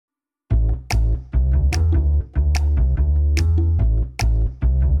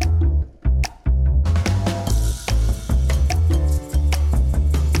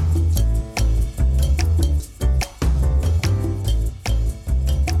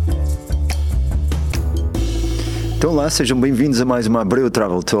Então lá, sejam bem-vindos a mais uma Abreu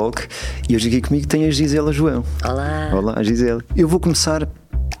Travel Talk. E hoje aqui comigo tem a Gisela João. Olá. Olá, Gisela. Eu vou começar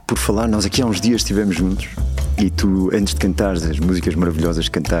por falar, nós aqui há uns dias estivemos juntos e tu, antes de cantares as músicas maravilhosas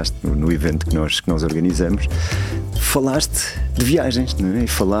que cantaste no evento que nós organizamos, falaste de viagens, não é? E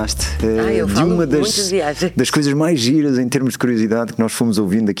falaste de uma das coisas mais giras em termos de curiosidade que nós fomos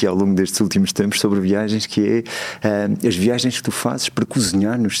ouvindo aqui ao longo destes últimos tempos sobre viagens, que é as viagens que tu fazes para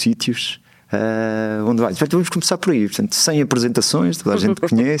cozinhar nos sítios onde vais. Vamos começar por aí, portanto, sem apresentações, toda a gente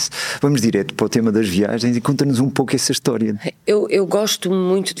conhece, vamos direto para o tema das viagens e conta-nos um pouco essa história. Eu gosto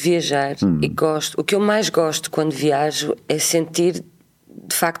muito de viajar e o que eu mais gosto quando viajo é sentir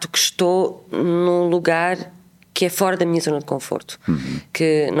de facto que estou num lugar que é fora da minha zona de conforto,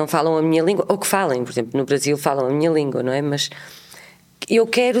 que não falam a minha língua, ou que falem, por exemplo, no Brasil falam a minha língua, não é? Mas eu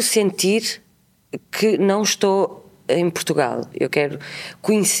quero sentir que não estou em Portugal, eu quero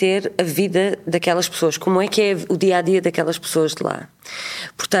conhecer a vida daquelas pessoas, como é que é o dia-a-dia daquelas pessoas de lá.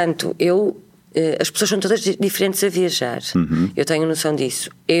 Portanto, as pessoas são todas diferentes a viajar, eu tenho noção disso.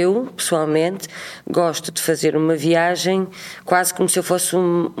 Eu, pessoalmente, gosto de fazer uma viagem quase como se eu fosse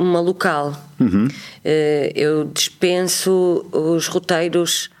uma local. Eu dispenso os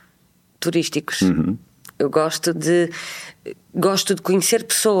roteiros turísticos. Eu gosto de conhecer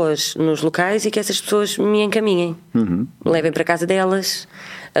pessoas nos locais e que essas pessoas me encaminhem, me levem para a casa delas.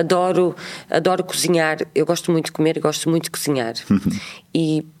 Adoro cozinhar, eu gosto muito de comer e gosto muito de cozinhar.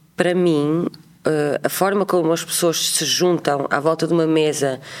 E para mim, a forma como as pessoas se juntam à volta de uma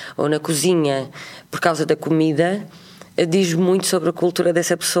mesa ou na cozinha por causa da comida diz muito sobre a cultura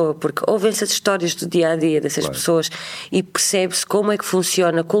dessa pessoa, porque ouvem-se as histórias do dia-a-dia dessas pessoas e percebe-se como é que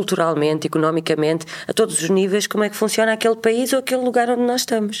funciona culturalmente, economicamente, a todos os níveis, como é que funciona aquele país ou aquele lugar onde nós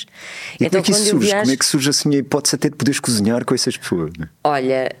estamos. E então, como é que surge assim a hipótese até de poderes cozinhar com essas pessoas, não é?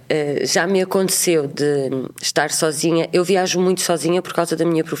 Olha, já me aconteceu de estar sozinha. Eu viajo muito sozinha por causa da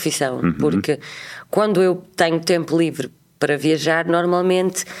minha profissão, porque quando eu tenho tempo livre para viajar,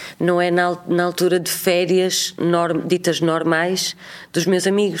 normalmente não é na altura de férias ditas normais dos meus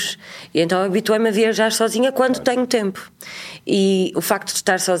amigos. E então habituei-me a viajar sozinha quando tenho tempo. E o facto de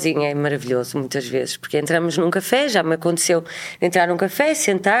estar sozinha é maravilhoso muitas vezes, porque entramos num café, já me aconteceu entrar num café,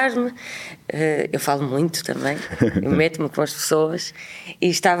 sentar-me, eu falo muito também, eu meto-me com as pessoas, e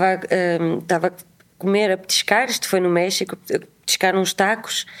estava a comer, a petiscar, isto foi no México, a petiscar uns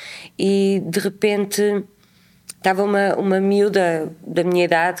tacos, e de repente estava uma miúda da minha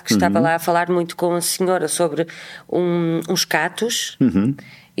idade que estava lá a falar muito com a senhora sobre uns catos,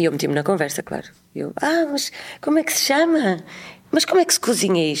 e eu meti-me na conversa, claro. Eu, mas como é que se chama? Mas como é que se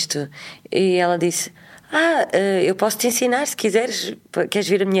cozinha isto? E ela disse, eu posso te ensinar se quiseres, queres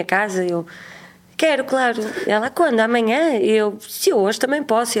vir à minha casa? Eu, quero, claro. Ela, quando? Amanhã? Eu, se hoje também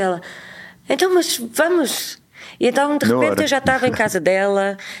posso. E ela, então, mas vamos. E então de repente eu já estava em casa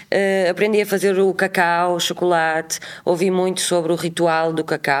dela, aprendi a fazer o cacau, o chocolate, ouvi muito sobre o ritual do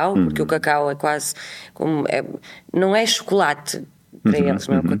cacau, porque o cacau é quase como não é chocolate para eles,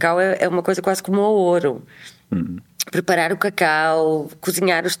 não é? O cacau é uma coisa quase como o ouro. Preparar o cacau,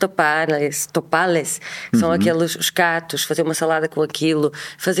 cozinhar os topales, que são aqueles os catos, fazer uma salada com aquilo,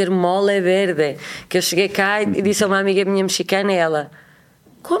 fazer mole verde, que eu cheguei cá e disse a uma amiga minha mexicana, ela,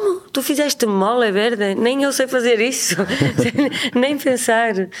 como? Tu fizeste mole verde? Nem eu sei fazer isso. Nem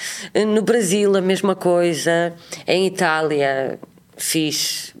pensar. No Brasil a mesma coisa. Em Itália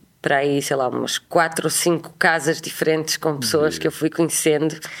fiz para aí, sei lá, umas 4 ou 5 casas diferentes com pessoas que eu fui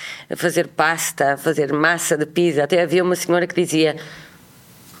conhecendo, a fazer pasta, a fazer massa de pizza. Até havia uma senhora que dizia,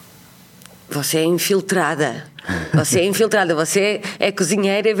 você é infiltrada, você é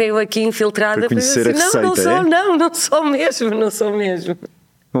cozinheira e veio aqui infiltrada para conhecer a receita, não sou mesmo.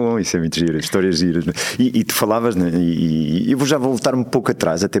 Bom, isso é muito giro, histórias giras. E tu falavas, né? E eu vou já voltar um pouco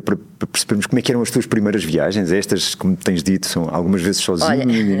atrás, até para percebermos como é que eram as tuas primeiras viagens. Estas, como tens dito, são algumas vezes sozinho.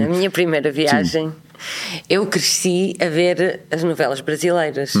 Olha, a minha primeira viagem, eu cresci a ver as novelas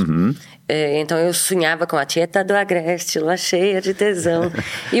brasileiras. Então eu sonhava com a Tieta do Agreste, lá cheia de tesão.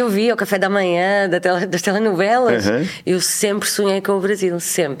 Eu via o café da manhã das telenovelas. Eu sempre sonhei com o Brasil,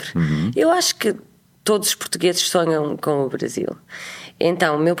 sempre. Eu acho que todos os portugueses sonham com o Brasil.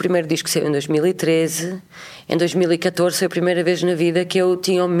 Então, o meu primeiro disco saiu em 2013. Em 2014 foi a primeira vez na vida que eu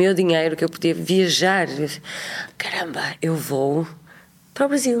tinha o meu dinheiro, que eu podia viajar. Caramba, eu vou para o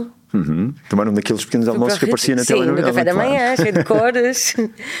Brasil. Tomaram daqueles pequenos almoços que apareciam na telenovela. Sim, no café da manhã, cheio de cores.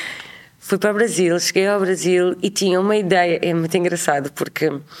 Fui para o Brasil, cheguei ao Brasil e tinha uma ideia. É muito engraçado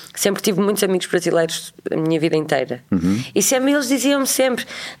porque sempre tive muitos amigos brasileiros a minha vida inteira. E sempre eles diziam-me sempre: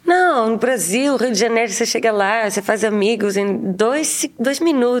 não, no Brasil, Rio de Janeiro, você chega lá, você faz amigos em 2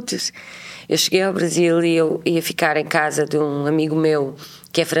 minutos. Eu cheguei ao Brasil e eu ia ficar em casa de um amigo meu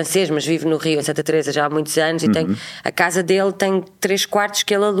que é francês, mas vive no Rio, em Santa Teresa, já há muitos anos. E a casa dele tem 3 quartos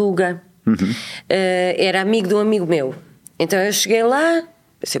que ele aluga. Era amigo de um amigo meu. Então eu cheguei lá,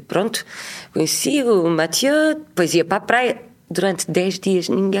 pensei, pronto, conheci o Mathieu, depois ia para a praia. Durante 10 dias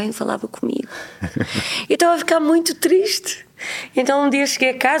ninguém falava comigo. Eu estava a ficar muito triste. Então um dia cheguei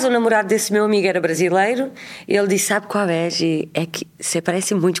a casa, o namorado desse meu amigo era brasileiro, e ele disse: sabe qual é, Gi? É que você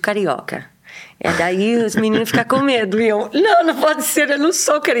parece muito carioca. É daí os meninos ficam com medo. E eu: não pode ser, eu não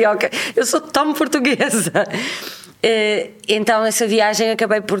sou carioca, eu sou tão portuguesa. Então essa viagem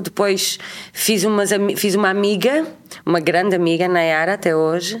acabei por depois fiz uma amiga, uma grande amiga, Nayara, até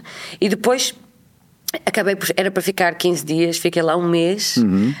hoje, e depois acabei por, era para ficar 15 dias, fiquei lá um mês.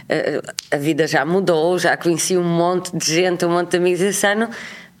 A vida já mudou, já conheci um monte de gente, um monte de amigos. Esse ano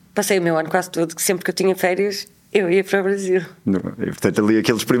passei o meu ano quase todo, que sempre que eu tinha férias eu ia para o Brasil. E, portanto, ali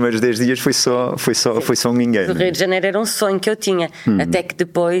aqueles primeiros 10 dias foi só um ninguém. O Rio de Janeiro era um sonho que eu tinha, até que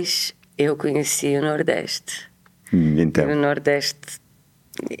depois eu conheci o Nordeste. Então. No Nordeste.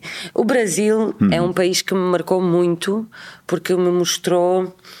 O Brasil é um país que me marcou muito porque me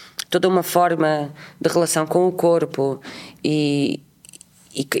mostrou toda uma forma de relação com o corpo e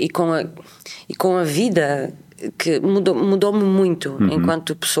com a vida que mudou-me muito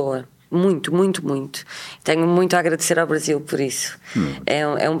enquanto pessoa. Muito, muito, muito. Tenho muito a agradecer ao Brasil por isso.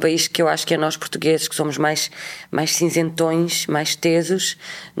 É um país que eu acho que a nós portugueses, que somos mais cinzentões, mais tesos,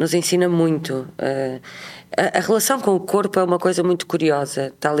 nos ensina muito. A relação com o corpo é uma coisa muito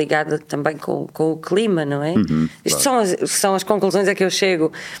curiosa. Está ligada também com o clima, não é? Isto são as conclusões a que eu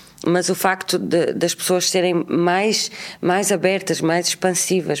chego. Mas o facto das pessoas serem mais abertas, mais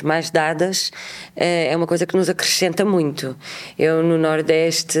expansivas, mais dadas, é uma coisa que nos acrescenta muito. Eu no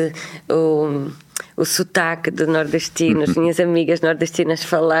Nordeste, o sotaque do nordestino, as minhas amigas nordestinas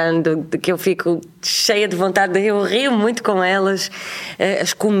falando, de que eu fico cheia de vontade, eu rio muito com elas.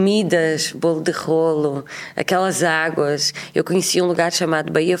 As comidas, bolo de rolo, aquelas águas. Eu conheci um lugar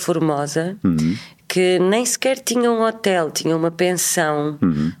chamado Baía Formosa, que nem sequer tinha um hotel, tinha uma pensão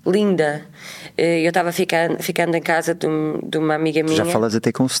linda. Eu estava ficando em casa de uma amiga minha. Já falas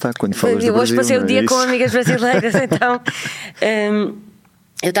até com sotaque quando falas do Brasil. Hoje passei o dia com amigas brasileiras, então...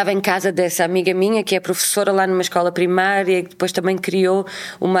 Eu estava em casa dessa amiga minha que é professora lá numa escola primária e depois também criou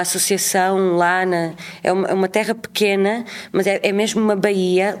uma associação lá é uma terra pequena, mas é mesmo uma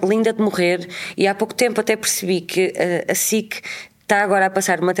baía linda de morrer. E há pouco tempo até percebi que a SIC está agora a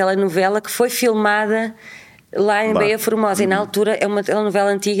passar uma telenovela que foi filmada lá em Baía Formosa. E na altura, é uma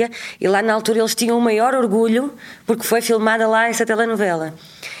telenovela antiga, e lá na altura eles tinham o maior orgulho porque foi filmada lá essa telenovela.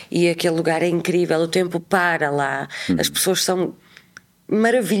 E aquele lugar é incrível, o tempo para lá, as pessoas são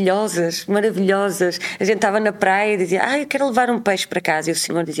maravilhosas. A gente estava na praia e dizia: eu quero levar um peixe para casa, e o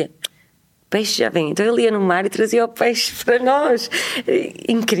senhor dizia: peixe já vem. Então ele ia no mar e trazia o peixe para nós.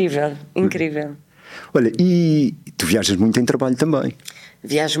 Incrível. Olha, e tu viajas muito em trabalho também?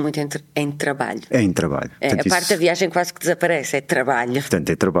 Viajo muito em trabalho. Em trabalho. Portanto, a parte da viagem quase que desaparece, é trabalho. Portanto,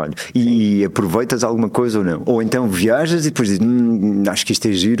 é trabalho. E aproveitas alguma coisa ou não? Ou então viajas e depois dizes: acho que isto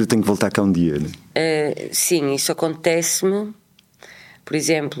é giro, tenho que voltar cá um dia, não é? Sim, isso acontece-me. Por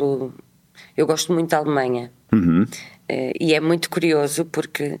exemplo, eu gosto muito da Alemanha. E é muito curioso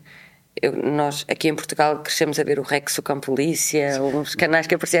porque nós aqui em Portugal crescemos a ver o Rex, o Cão Polícia, uns canais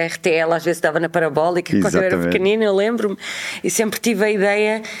que apareciam a RTL, às vezes estava na Parabólica. Quando eu era pequenina, eu lembro-me, e sempre tive a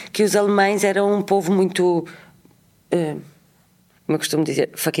ideia que os alemães eram um povo muito, como eu costumo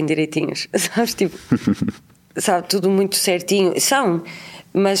dizer, fucking direitinhos, sabes, tipo, sabe, tudo muito certinho. São,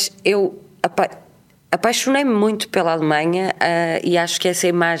 mas eu apaixonei-me muito pela Alemanha, e acho que essa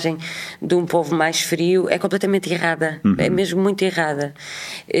imagem de um povo mais frio é completamente errada. É mesmo muito errada.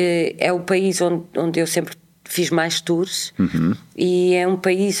 É o país onde eu sempre fiz mais tours, e é um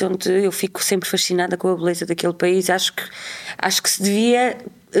país onde eu fico sempre fascinada com a beleza daquele país. Acho que se devia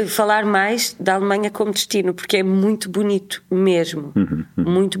falar mais da Alemanha como destino, porque é muito bonito mesmo.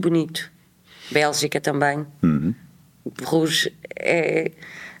 Muito bonito. Bélgica também. Bruges é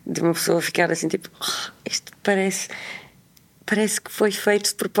de uma pessoa ficar assim tipo: isto parece que foi feito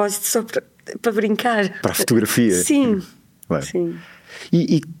de propósito só para brincar. Para a fotografia. Sim. Sim.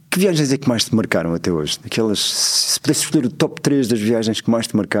 E que viagens é que mais te marcaram até hoje? Aquelas, se pudesse escolher o top 3 das viagens que mais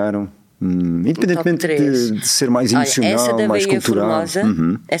te marcaram, independentemente de ser mais emocional, mais cultural.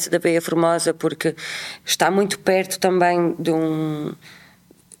 Essa da Baía Formosa, porque está muito perto também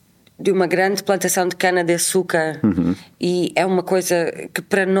de uma grande plantação de cana-de-açúcar, e é uma coisa que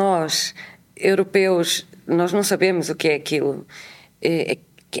para nós, europeus, nós não sabemos o que é aquilo.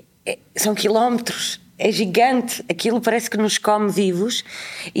 São quilómetros, é gigante, aquilo parece que nos come vivos.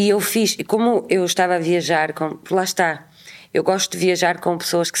 E eu fiz, como eu estava a viajar lá está, eu gosto de viajar com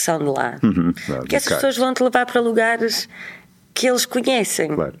pessoas que são de lá, porque essas pessoas vão te levar para lugares que eles conhecem.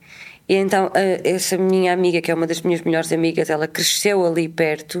 Claro. E então essa minha amiga, que é uma das minhas melhores amigas, ela cresceu ali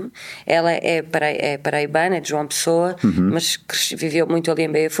perto. Ela é paraibana, é de João Pessoa, mas viveu muito ali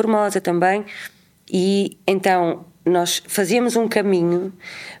em Baía Formosa também. E então nós fazíamos um caminho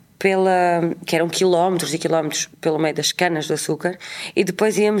que eram quilómetros e quilómetros pelo meio das canas de açúcar, e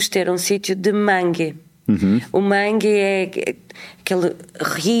depois íamos ter um sítio de mangue. O mangue é aquele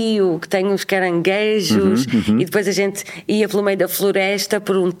rio que tem os caranguejos, e depois a gente ia pelo meio da floresta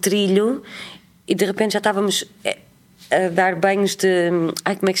por um trilho, e de repente já estávamos a dar banhos de...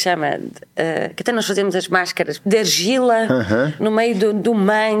 como é que chama? Que até nós fazemos as máscaras de argila no meio do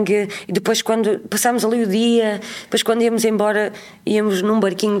mangue, e depois quando passámos ali o dia, depois quando íamos embora, íamos num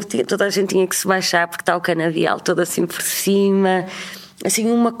barquinho que toda a gente tinha que se baixar porque está o canavial todo assim por cima.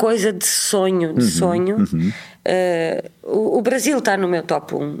 Assim, uma coisa de sonho, O Brasil está no meu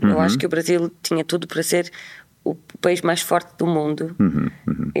top 1. Eu acho que o Brasil tinha tudo para ser o país mais forte do mundo.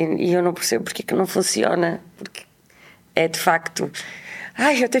 E eu não percebo porque é que não funciona, porque é de facto...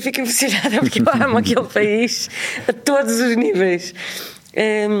 eu até fico emocionada porque eu amo aquele país a todos os níveis.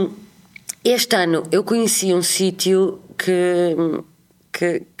 Este ano eu conheci um sítio que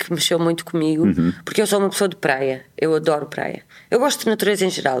mexeu muito comigo, porque eu sou uma pessoa de praia, eu adoro praia, eu gosto de natureza em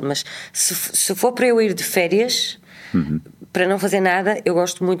geral, mas se for para eu ir de férias, para não fazer nada, eu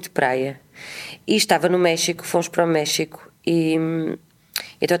gosto muito de praia. E estava no México, fomos para o México, e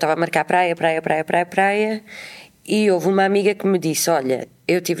então eu estava a marcar praia, e houve uma amiga que me disse: olha,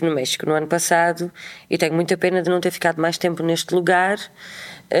 eu estive no México no ano passado e tenho muita pena de não ter ficado mais tempo neste lugar,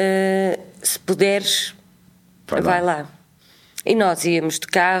 se puderes, vai lá. E nós íamos de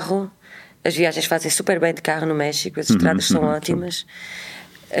carro, as viagens fazem super bem de carro no México, as estradas são ótimas.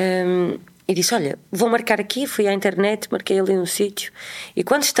 E disse: olha, vou marcar aqui. Fui à internet, marquei ali um sítio, e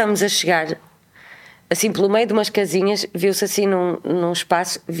quando estamos a chegar, assim pelo meio de umas casinhas, viu-se assim num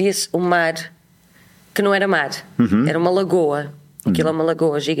espaço, via-se o mar, que não era mar, era uma lagoa. Aquilo é uma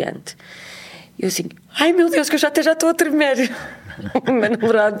lagoa gigante. E eu assim: ai meu Deus, que eu já estou a tremer. O meu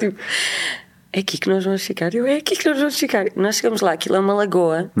namorado tipo: é aqui que nós vamos ficar. É aqui que nós vamos ficar. Nós chegamos lá, aquilo é uma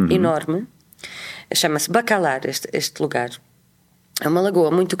lagoa enorme, chama-se Bacalar, este lugar. É uma lagoa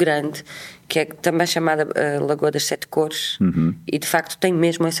muito grande, que é também chamada Lagoa das Sete Cores, e de facto tem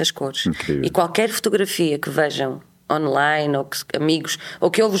mesmo essas cores. Incrível. E qualquer fotografia que vejam online, ou que amigos, ou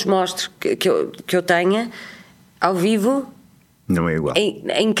que eu vos mostre, que eu tenha, ao vivo... Não é igual.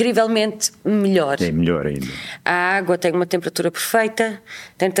 É incrivelmente melhor. É melhor ainda. A água tem uma temperatura perfeita,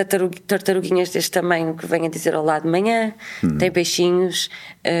 tem tartaruguinhas deste tamanho que vêm a dizer olá de manhã, tem peixinhos,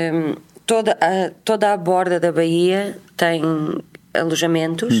 toda a borda da baía tem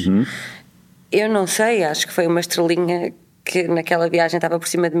alojamentos. Eu não sei, acho que foi uma estrelinha que naquela viagem estava por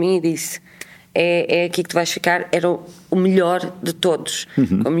cima de mim e disse: é aqui que tu vais ficar. Era o melhor de todos,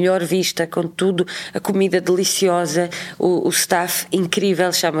 com a melhor vista, com tudo, a comida deliciosa, o staff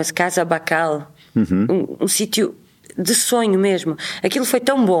incrível, chama-se Casa Bacal, um sítio de sonho mesmo. Aquilo foi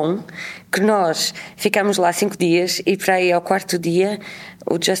tão bom que nós ficámos lá 5 dias, e para aí ao 4º dia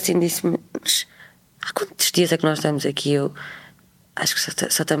o Justin disse-me: há quantos dias é que nós estamos aqui? Eu acho que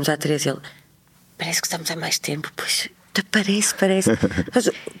só estamos há 3. Ele: parece que estamos há mais tempo. Pois, parece. Mas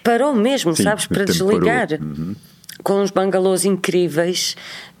parou mesmo, sim, sabes, para desligar. Com uns bangalôs incríveis,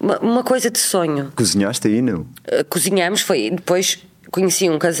 uma coisa de sonho. Cozinhaste aí, não? Cozinhamos, depois conheci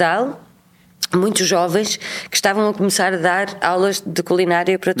um casal, muitos jovens, que estavam a começar a dar aulas de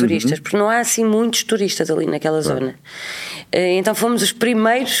culinária para turistas, porque não há assim muitos turistas ali naquela zona. Então fomos os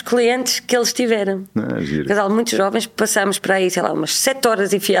primeiros clientes que eles tiveram. Casal, muitos jovens, passámos para aí, sei lá, umas 7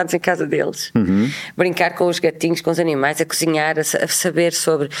 horas enfiados em casa deles, brincar com os gatinhos, com os animais, a cozinhar, a saber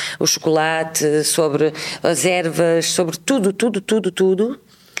sobre o chocolate, sobre as ervas, sobre tudo.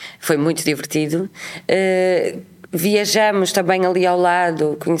 Foi muito divertido. Viajamos também ali ao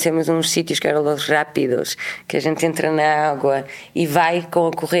lado, conhecemos uns sítios que eram os rápidos, que a gente entra na água e vai com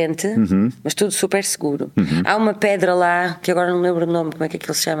a corrente, mas tudo super seguro. Há uma pedra lá, que agora não lembro o nome, como é que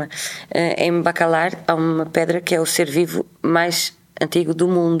aquilo se chama, em Bacalar, há uma pedra que é o ser vivo mais antigo do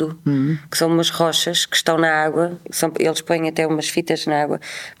mundo, que são umas rochas que estão na água, eles põem até umas fitas na água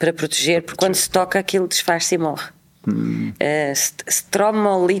para proteger, porque quando se toca aquilo desfaz-se e morre.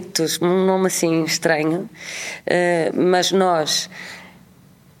 Stromolitos, um nome assim estranho, mas nós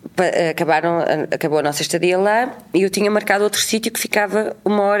acabou a nossa estadia lá e eu tinha marcado outro sítio que ficava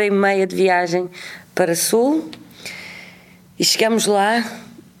 1h30 de viagem para sul, e chegamos lá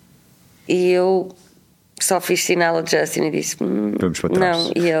e eu só fiz sinal ao Justin e disse vamos para trás.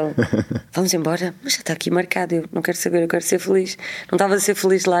 Não, e ele vamos embora, mas já está aqui marcado, eu não quero saber, eu quero ser feliz. Não estava a ser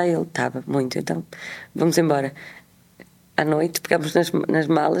feliz lá, ele estava muito, então vamos embora. À noite pegamos nas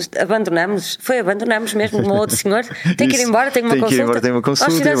malas, abandonámos mesmo. Um outro senhor tem que ir embora, tem uma consulta.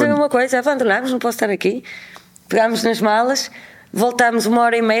 Nós fizemos a mesma coisa, abandonámos, não posso estar aqui. Pegámos nas malas, voltámos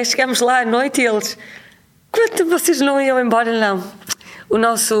 1h30, chegámos lá à noite e eles: quanto vocês não iam embora? Não, o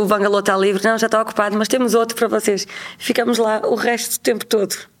nosso bangalô está livre. Não, já está ocupado, mas temos outro para vocês. Ficamos lá o resto do tempo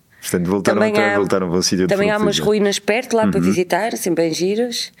todo. Portanto, voltaram para o sítio. Também há umas ruínas perto lá para visitar, assim bem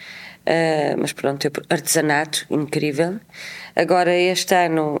giras. Mas pronto, artesanato incrível. Agora este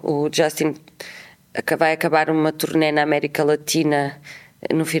ano o Justin vai acabar uma turnê na América Latina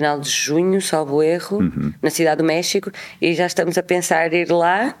no final de junho, salvo erro, na Cidade do México, e já estamos a pensar ir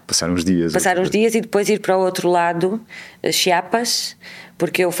lá passar uns dias e depois ir para o outro lado, Chiapas,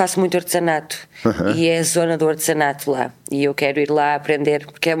 porque eu faço muito artesanato e é a zona do artesanato lá, e eu quero ir lá aprender,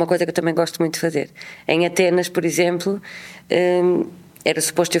 porque é uma coisa que eu também gosto muito de fazer. Em Atenas, por exemplo, era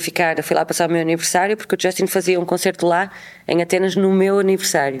suposto eu fui lá passar o meu aniversário, porque o Justin fazia um concerto lá em Atenas no meu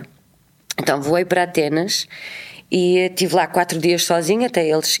aniversário. Então voei para Atenas e estive lá 4 dias sozinha até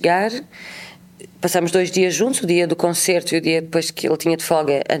ele chegar. Passamos 2 dias juntos, o dia do concerto e o dia depois que ele tinha de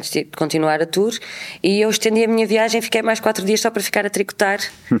folga antes de continuar a tour, e eu estendi a minha viagem, fiquei mais 4 dias só para ficar a tricotar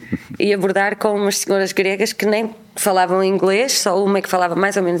e a bordar com umas senhoras gregas que nem falavam inglês, só uma é que falava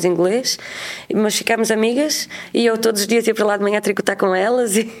mais ou menos inglês, mas ficámos amigas e eu todos os dias ia para lá de manhã a tricotar com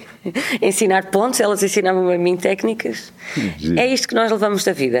elas e ensinar pontos, elas ensinavam-me a mim técnicas. É isto que nós levamos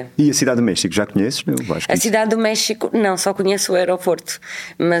da vida. E a Cidade do México, já conheces? A Cidade do México, não, só conheço o aeroporto,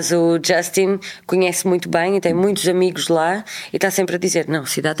 mas o Justin conhece muito bem e tem muitos amigos lá e está sempre a dizer: não,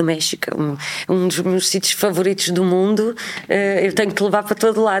 Cidade do México é um dos meus sítios favoritos do mundo, eu tenho que te levar para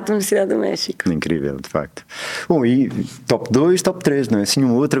todo lado na Cidade do México. Incrível, de facto. Bom, e top 2, top 3, não é? Assim,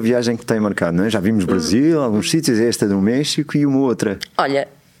 uma outra viagem que tem marcado, não é? Já vimos Brasil, alguns sítios, esta do México e uma outra. Olha,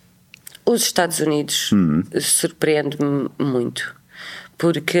 os Estados Unidos surpreende-me muito,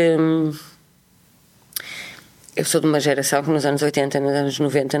 porque eu sou de uma geração que nos anos 80, nos anos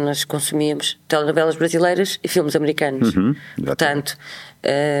 90 nós consumíamos telenovelas brasileiras e filmes americanos. Portanto,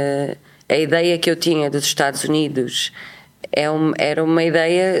 a ideia que eu tinha dos Estados Unidos era uma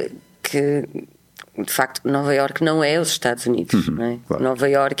ideia que, de facto, Nova Iorque não é os Estados Unidos, não é? Claro. Nova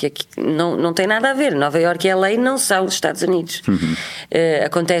Iorque aqui não tem nada a ver. Nova Iorque e LA não são os Estados Unidos.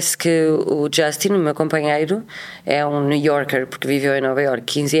 Acontece que o Justin, o meu companheiro, é um New Yorker porque viveu em Nova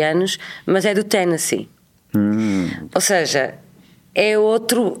Iorque 15 anos, mas é do Tennessee. Ou seja, é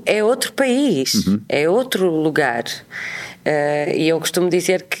outro país, é outro lugar. E eu costumo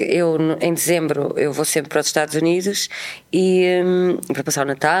dizer que em dezembro eu vou sempre para os Estados Unidos e para passar o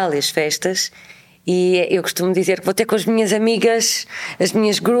Natal e as festas, e eu costumo dizer que vou ter com as minhas amigas, as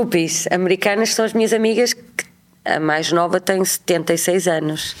minhas groupies americanas, são as minhas amigas que a mais nova tem 76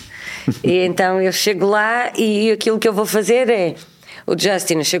 anos. E então eu chego lá e aquilo que eu vou fazer é: o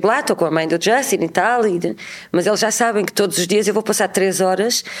Justin, eu chego lá, estou com a mãe do Justin e tal, mas eles já sabem que todos os dias eu vou passar 3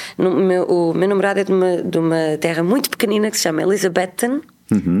 horas. O meu namorado é de uma terra muito pequenina que se chama Elizabethton,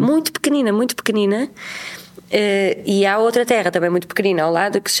 muito pequenina, muito pequenina. E há outra terra também muito pequenina ao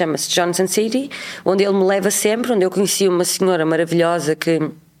lado que se chama Johnson City, onde ele me leva sempre, onde eu conheci uma senhora maravilhosa que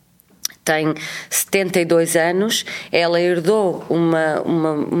tem 72 anos. Ela herdou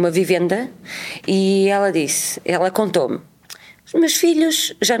uma vivenda e ela contou-me: os meus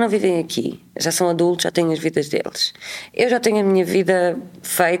filhos já não vivem aqui, já são adultos, já têm as vidas deles. Eu já tenho a minha vida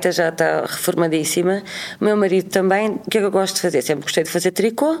feita, já está reformadíssima. O meu marido também. O que é que eu gosto de fazer? Sempre gostei de fazer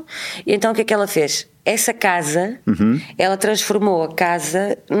tricô. E então o que é que ela fez? Essa casa, ela transformou a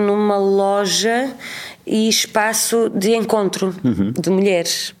casa numa loja e espaço de encontro de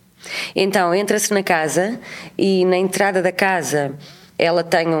mulheres. Então entra-se na casa e na entrada da casa ela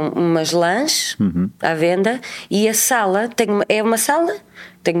tem umas lãs à venda, e a sala é uma sala,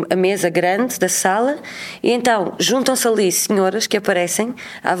 tem a mesa grande da sala, e então juntam-se ali senhoras que aparecem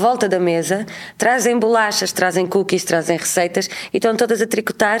à volta da mesa, trazem bolachas, trazem cookies, trazem receitas e estão todas a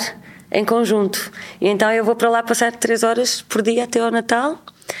tricotar em conjunto. E então eu vou para lá passar 3 horas por dia até ao Natal.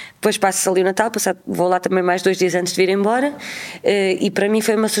 Depois passo ali o Natal, vou lá também mais 2 dias antes de vir embora, e para mim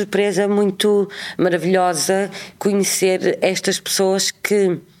foi uma surpresa muito maravilhosa conhecer estas pessoas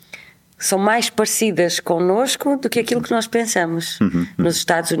que são mais parecidas connosco do que aquilo que nós pensamos. Nos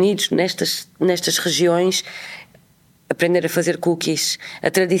Estados Unidos, nestas regiões, aprender a fazer cookies.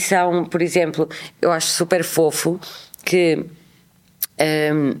 A tradição, por exemplo, eu acho super fofo que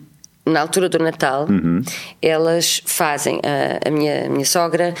na altura do Natal elas fazem, a minha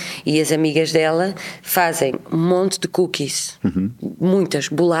sogra e as amigas dela fazem um monte de cookies, muitas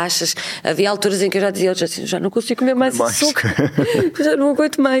bolachas. Havia alturas em que eu já dizia assim, já não consigo comer mais açúcar, já não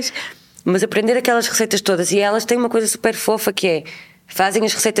aguento mais. Mas aprender aquelas receitas todas, e elas têm uma coisa super fofa que é: fazem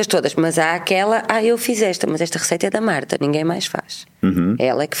as receitas todas, mas há aquela, eu fiz esta, mas esta receita é da Marta, ninguém mais faz.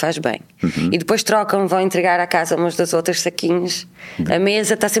 Ela é que faz bem. E depois trocam, vão entregar à casa umas das outras saquinhos. A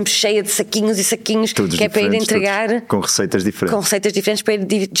mesa está sempre cheia de saquinhos e saquinhos, todos que é para ir entregar. Com receitas diferentes. Com receitas diferentes para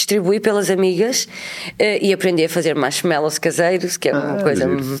ir distribuir pelas amigas, e aprender a fazer marshmallows caseiros, que é uma coisa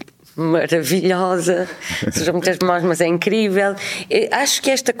maravilhosa. Sejam muitas mãos, mas é incrível. Acho que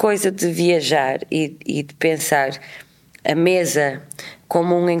esta coisa de viajar e de pensar a mesa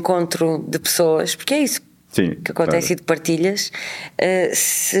como um encontro de pessoas, porque é isso que acontece, claro, e de partilhas,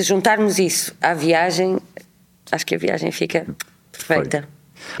 se juntarmos isso à viagem, acho que a viagem fica perfeita.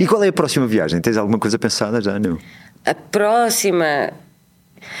 E qual é a próxima viagem? Tens alguma coisa pensada já? Não? A próxima,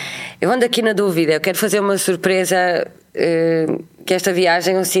 eu ando aqui na dúvida. Eu quero fazer uma surpresa, que esta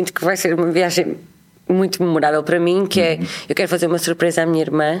viagem eu sinto que vai ser uma viagem muito memorável para mim, que é, eu quero fazer uma surpresa à minha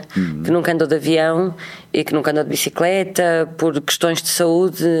irmã, que nunca andou de avião e que nunca andou de bicicleta por questões de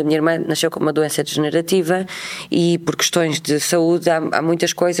saúde. A minha irmã nasceu com uma doença degenerativa e por questões de saúde há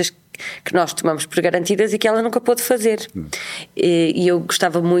muitas coisas que nós tomamos por garantidas e que ela nunca pôde fazer. E eu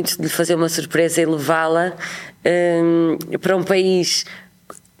gostava muito de lhe fazer uma surpresa e levá-la para um país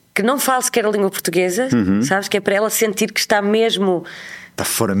que não fale sequer a língua portuguesa, sabes? Que é para ela sentir que está mesmo... Está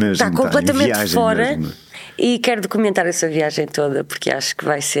fora mesmo, está completamente fora mesmo. E quero documentar essa viagem toda, porque acho que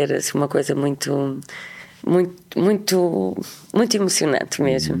vai ser assim, uma coisa muito emocionante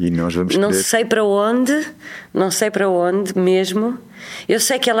mesmo. E nós vamos não sei para onde mesmo. Eu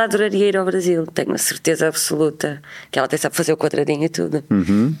sei que ela adoraria ir ao Brasil, tenho a certeza absoluta que ela até sabe fazer o quadradinho e tudo.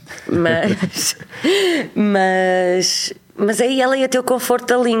 Mas aí ela ia ter o conforto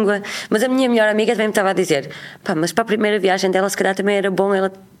da língua. Mas a minha melhor amiga também me estava a dizer: mas para a primeira viagem dela se calhar também era bom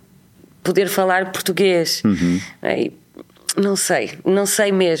ela poder falar português. Não sei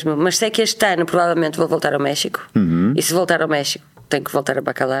mesmo. Mas sei que este ano provavelmente vou voltar ao México. E se voltar ao México tenho que voltar a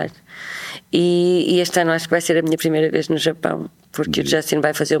Bacalar. E este ano acho que vai ser a minha primeira vez no Japão, porque o Justin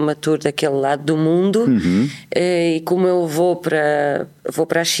vai fazer uma tour daquele lado do mundo. E como eu vou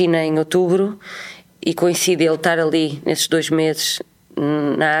para a China em outubro, e coincide ele estar ali nesses 2 meses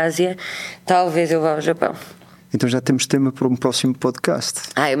na Ásia, talvez eu vá ao Japão. Então já temos tema para um próximo podcast.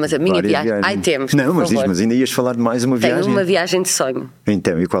 Mas a minha viagem... temos. Não, mas diz, mas ainda ias falar de mais uma viagem? Tenho uma viagem de sonho.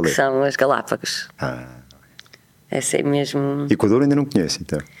 Então, e qual é? Que são as Galápagos. Essa é mesmo... Equador ainda não conhece,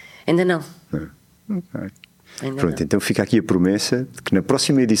 então? Ainda não. Pronto, então fica aqui a promessa de que na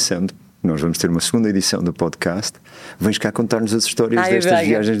próxima edição... Nós vamos ter uma segunda edição do podcast. Vens cá contar-nos as histórias destas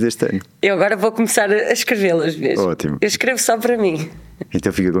viagens deste ano. Eu agora vou começar a escrevê-las mesmo. Ótimo. Eu escrevo só para mim.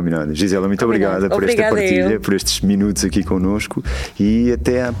 Então fica combinado. Gisela, muito obrigada por esta partilha, por estes minutos aqui connosco, e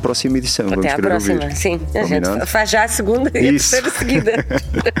até à próxima edição. Até à próxima, ouvir. Sim. A gente faz já a segunda e a terceira seguida.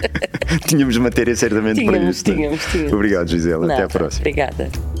 Tínhamos matéria certamente para isto. Tínhamos. Obrigado, Gisela. Até à próxima. Obrigada.